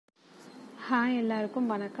Hi எல்லாருக்கும்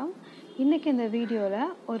வணக்கம். இன்றைக்கி இந்த வீடியோவில்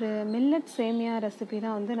ஒரு மில்லட் சேமியா ரெசிபி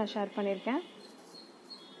தான் நான் ஷேர் பண்ணியிருக்கேன்.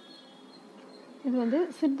 இது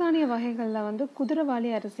சிறுதானிய வகைகளில்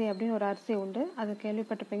குதிரைவாலி அரிசி அப்படின்னு ஒரு அரிசி உண்டு. அது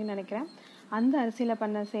கேள்விப்பட்டிருப்பீங்கன்னு நினைக்கிறேன். அந்த அரிசியில்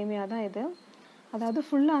பண்ண சேமியா தான் இது. அதாவது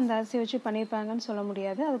ஃபுல்லாக அந்த அரிசியை வச்சு பண்ணியிருப்பாங்கன்னு சொல்ல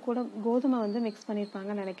முடியாது. அது கூட கோதுமை மிக்ஸ்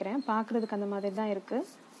பண்ணியிருப்பாங்கன்னு நினைக்கிறேன். பார்க்குறதுக்கு அந்த மாதிரி தான் இருக்குது.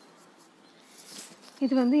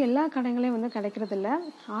 இது எல்லா கடைகளையும் கிடைக்கிறதில்ல.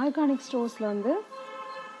 ஆர்கானிக் ஸ்டோர்ஸில்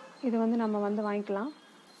இது நம்ம வாங்கிக்கலாம்.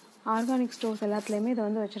 ஆர்கானிக் ஸ்டோர்ஸ் எல்லாத்துலேயுமே இதை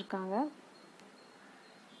வச்சுருக்காங்க.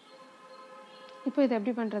 இப்போ இதை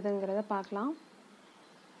எப்படி பண்ணுறதுங்கிறத பார்க்கலாம்.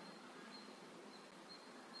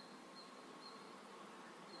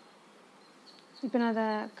 இப்போ நான் அதை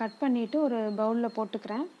கட் பண்ணிவிட்டு ஒரு பவுலில்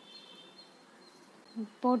போட்டுக்கிறேன்.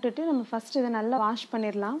 போட்டுட்டு நம்ம ஃபஸ்ட்டு இதை நல்லா வாஷ்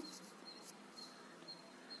பண்ணிடலாம்.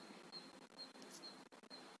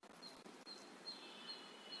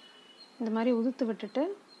 இந்த மாதிரி உதுத்து விட்டுட்டு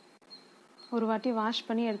ஒரு வாட்டி வாஷ்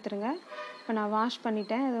பண்ணி எடுத்துருங்க. இப்போ நான் வாஷ்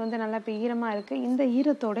பண்ணிட்டேன். இது நல்லா இப்போ ஈரமாக இருக்குது. இந்த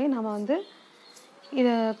ஈரத்தோடு நம்ம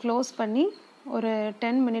இதை க்ளோஸ் பண்ணி ஒரு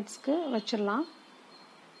 10 மினிட்ஸ்க்கு வச்சிடலாம்.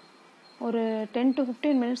 ஒரு 10 to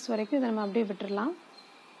 15 மினிட்ஸ் வரைக்கும் இதை நம்ம அப்படியே விட்டுடலாம்.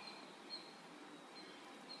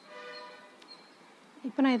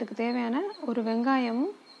 இப்போ நான் இதுக்கு தேவையான ஒரு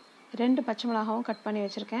வெங்காயமும் 2 பச்சை மிளகாவும் கட் பண்ணி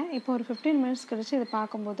வச்சுருக்கேன். இப்போ ஒரு 15 மினிட்ஸ் கழிச்சு இதை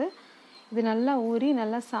பார்க்கும்போது இது நல்லா ஊறி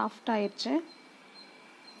நல்லா சாஃப்ட் ஆயிடுச்சு.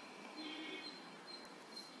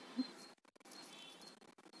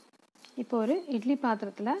 இப்போ ஒரு இட்லி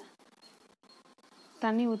பாத்திரத்தில்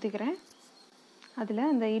தண்ணி ஊற்றிக்கிறேன். அதில்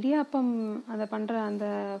அந்த இடியாப்பம் அதை பண்ணுற அந்த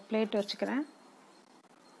பிளேட் வச்சுக்கிறேன்.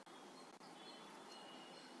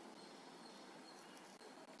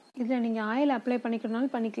 இதில் நீங்கள் ஆயில் அப்ளை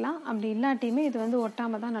பண்ணிக்கணும்னாலும் பண்ணிக்கலாம். அப்படி இல்லாட்டியுமே இது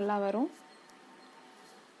ஒட்டாமல் தான் நல்லா வரும்.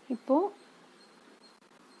 இப்போது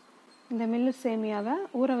இந்த மில்லட் சேமியாவை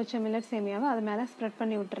ஊற வச்ச மில்லட் சேமியாவை அது மேலே ஸ்ப்ரெட்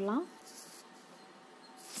பண்ணி விட்டுடலாம்.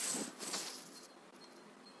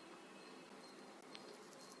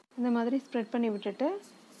 இந்த மாதிரி ஸ்ப்ரெட் பண்ணி விட்டுட்டு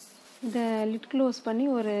இதை லிட் க்ளோஸ் பண்ணி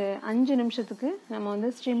ஒரு 5 நிமிஷத்துக்கு நம்ம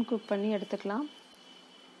ஸ்டீம் குக் பண்ணி எடுத்துக்கலாம்.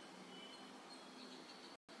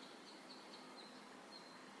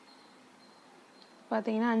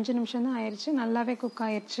 பார்த்தீங்கன்னா 5 நிமிஷம் தான் ஆயிடுச்சு. நல்லாவே குக்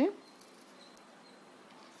ஆயிடுச்சு.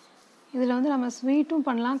 இதில் நம்ம ஸ்வீட்டும்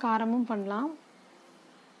பண்ணலாம், காரமும் பண்ணலாம்.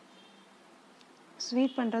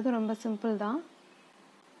 ஸ்வீட் பண்ணுறது ரொம்ப சிம்பிள் தான்.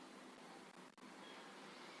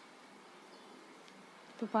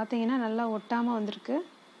 இப்போ பார்த்தீங்கன்னா நல்லா ஒட்டாமல் வந்திருக்கு.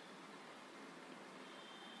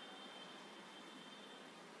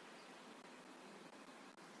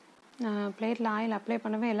 நான் பிளேட்டில் ஆயில் அப்ளை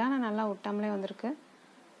பண்ணவே இல்லை, ஆனால் நல்லா ஒட்டாமலே வந்திருக்கு.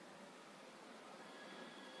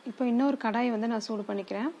 இப்போ இன்னொரு கடாயை நான் சூடு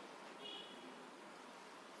பண்ணிக்கிறேன்.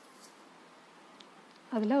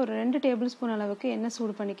 அதில் ஒரு 2 டேபிள் ஸ்பூன் அளவுக்கு எண்ணெய்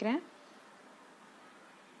சூடு பண்ணிக்கிறேன்.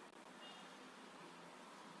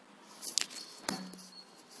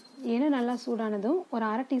 எண்ணெய் நல்லா சூடானதும் ஒரு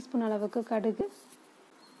 1/2 டீஸ்பூன் அளவுக்கு கடுகு,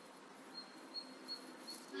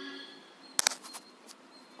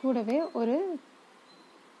 கூடவே ஒரு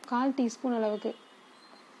 1/4 டீஸ்பூன் அளவுக்கு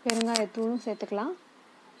பெருங்காயத்தூளும் சேர்த்துக்கலாம்.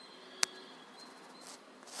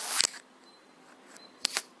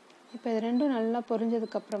 இப்போ இது ரெண்டும் நல்லா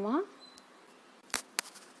பொரிஞ்சதுக்கப்புறமா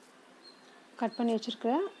கட் பண்ணி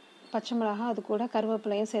வச்சுருக்கிற பச்சை மிளகாய், அது கூட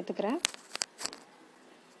கருவேப்பிலையும் சேர்த்துக்கிறேன்.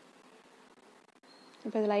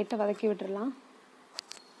 இப்போ இது லைட்டாக வதக்கி விட்டுடலாம்.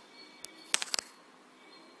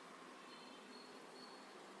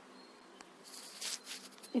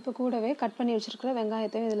 இப்போ கூடவே கட் பண்ணி வச்சுருக்கிற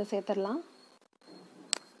வெங்காயத்தையும் இதில் சேர்த்துடலாம்.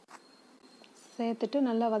 சேர்த்துட்டு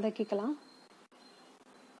நல்லா வதக்கிக்கலாம்.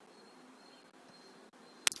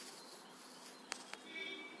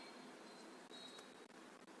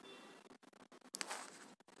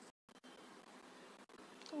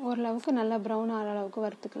 ஓரளவுக்கு நல்லா ப்ரௌன் ஆகிற அளவுக்கு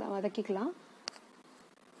வதக்கிக்கலாம்.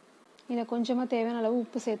 இதில் கொஞ்சமாக தேவையான அளவு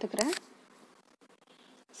உப்பு சேர்த்துக்கிறேன்.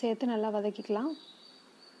 சேர்த்து நல்லா வதக்கிக்கலாம்.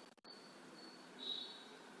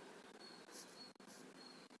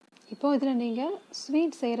 இப்போது இதில் நீங்கள்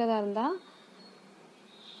ஸ்வீட் செய்கிறதா இருந்தால்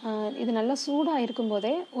இது நல்லா சூடாக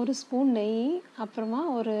இருக்கும்போதே ஒரு ஸ்பூன் நெய், அப்புறமா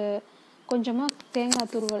ஒரு கொஞ்சமாக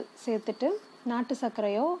தேங்காய் துருவல் சேர்த்துட்டு நாட்டு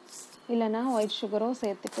சர்க்கரையோ இல்லைன்னா ஒயிட் சுகரோ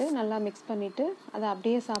சேர்த்துட்டு நல்லா மிக்ஸ் பண்ணிவிட்டு அதை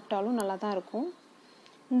அப்படியே சாப்பிட்டாலும் நல்லா தான் இருக்கும்.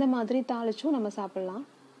 இந்த மாதிரி தாளிச்சும் நம்ம சாப்பிட்லாம்.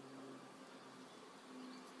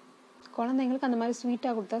 குழந்தைங்களுக்கு அந்த மாதிரி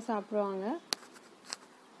ஸ்வீட்டாக கொடுத்தா சாப்பிடுவாங்க.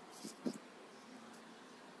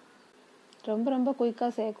 ரொம்ப ரொம்ப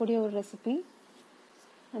குயிக்காக செய்யக்கூடிய ஒரு ரெசிபி.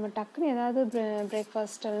 நம்ம டக்குன்னு ஏதாவது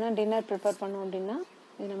பிரேக்ஃபாஸ்ட் இல்லைனா டின்னர் ப்ரிப்பேர் பண்ணோம் அப்படின்னா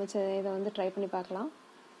இது நம்ம இதை ட்ரை பண்ணி பார்க்கலாம்.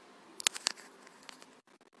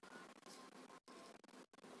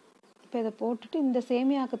 இப்போ இதை போட்டுட்டு இந்த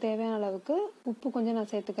சேமியாவுக்கு தேவையான அளவுக்கு உப்பு கொஞ்சம்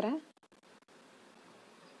நான் சேர்த்துக்கிறேன்.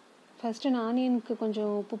 ஃபஸ்ட்டு நான் ஆனியனுக்கு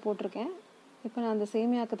கொஞ்சம் உப்பு போட்டிருக்கேன். இப்போ நான் அந்த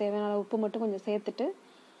சேமியாவுக்கு தேவையான உப்பு மட்டும் கொஞ்சம் சேர்த்துட்டு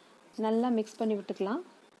நல்லா மிக்ஸ் பண்ணி விட்டுக்கலாம்.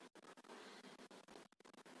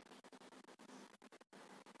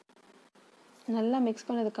 நல்லா மிக்ஸ்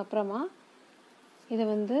பண்ணதுக்கப்புறமா இதை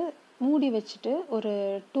வந்து மூடி வச்சுட்டு ஒரு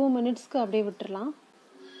 2 மினிட்ஸ்க்கு அப்படியே விட்டுடலாம்.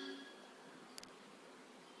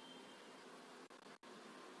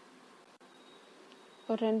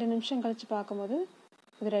 ஒரு 2 நிமிஷம் கழித்து பார்க்கும்போது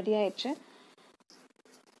இது ரெடி ஆயிடுச்சு.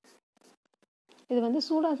 இது வந்து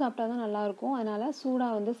சூடாக சாப்பிட்டா தான் நல்லாயிருக்கும், அதனால்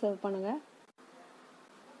சூடாக வந்து சர்வ் பண்ணுங்கள்.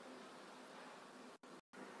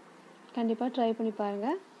 கண்டிப்பாக ட்ரை பண்ணி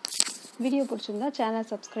பாருங்கள். வீடியோ பிடிச்சிருந்தா சேனல்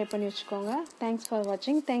சப்ஸ்கிரைப் பண்ணி வச்சுக்கோங்க. தேங்க்ஸ் ஃபார்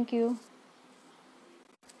வாட்சிங். தேங்க்யூ.